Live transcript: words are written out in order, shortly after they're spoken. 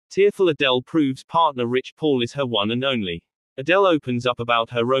Tearful Adele proves partner Rich Paul is her one and only. Adele opens up about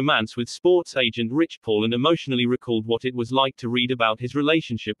her romance with sports agent Rich Paul and emotionally recalled what it was like to read about his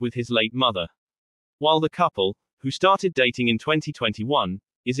relationship with his late mother. While the couple, who started dating in 2021,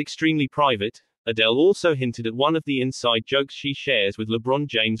 is extremely private, Adele also hinted at one of the inside jokes she shares with LeBron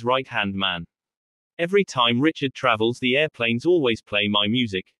James' right-hand man. "Every time Richard travels, the airplanes always play my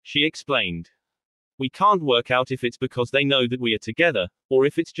music," she explained. "We can't work out if it's because they know that we are together, or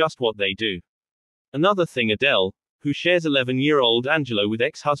if it's just what they do." Another thing Adele, who shares 11-year-old Angelo with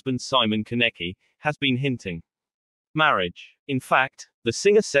ex-husband Simon Konecki, has been hinting. Marriage. In fact, the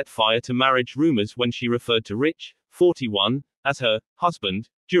singer set fire to marriage rumors when she referred to Rich, 41, as her husband,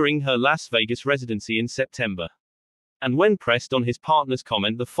 during her Las Vegas residency in September. And when pressed on his partner's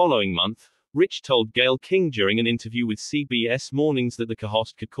comment the following month, Rich told Gayle King during an interview with CBS Mornings that the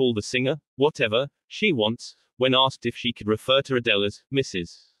co-host could call the singer whatever she wants, when asked if she could refer to Adele as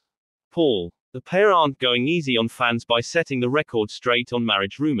Mrs. Paul. The pair aren't going easy on fans by setting the record straight on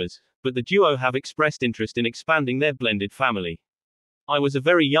marriage rumors, but the duo have expressed interest in expanding their blended family. "I was a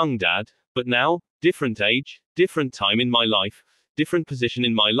very young dad, but now, different age, different time in my life, different position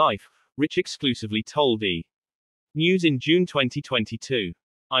in my life," Rich exclusively told E! News in June 2022.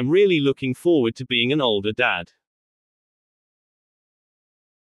 "I'm really looking forward to being an older dad.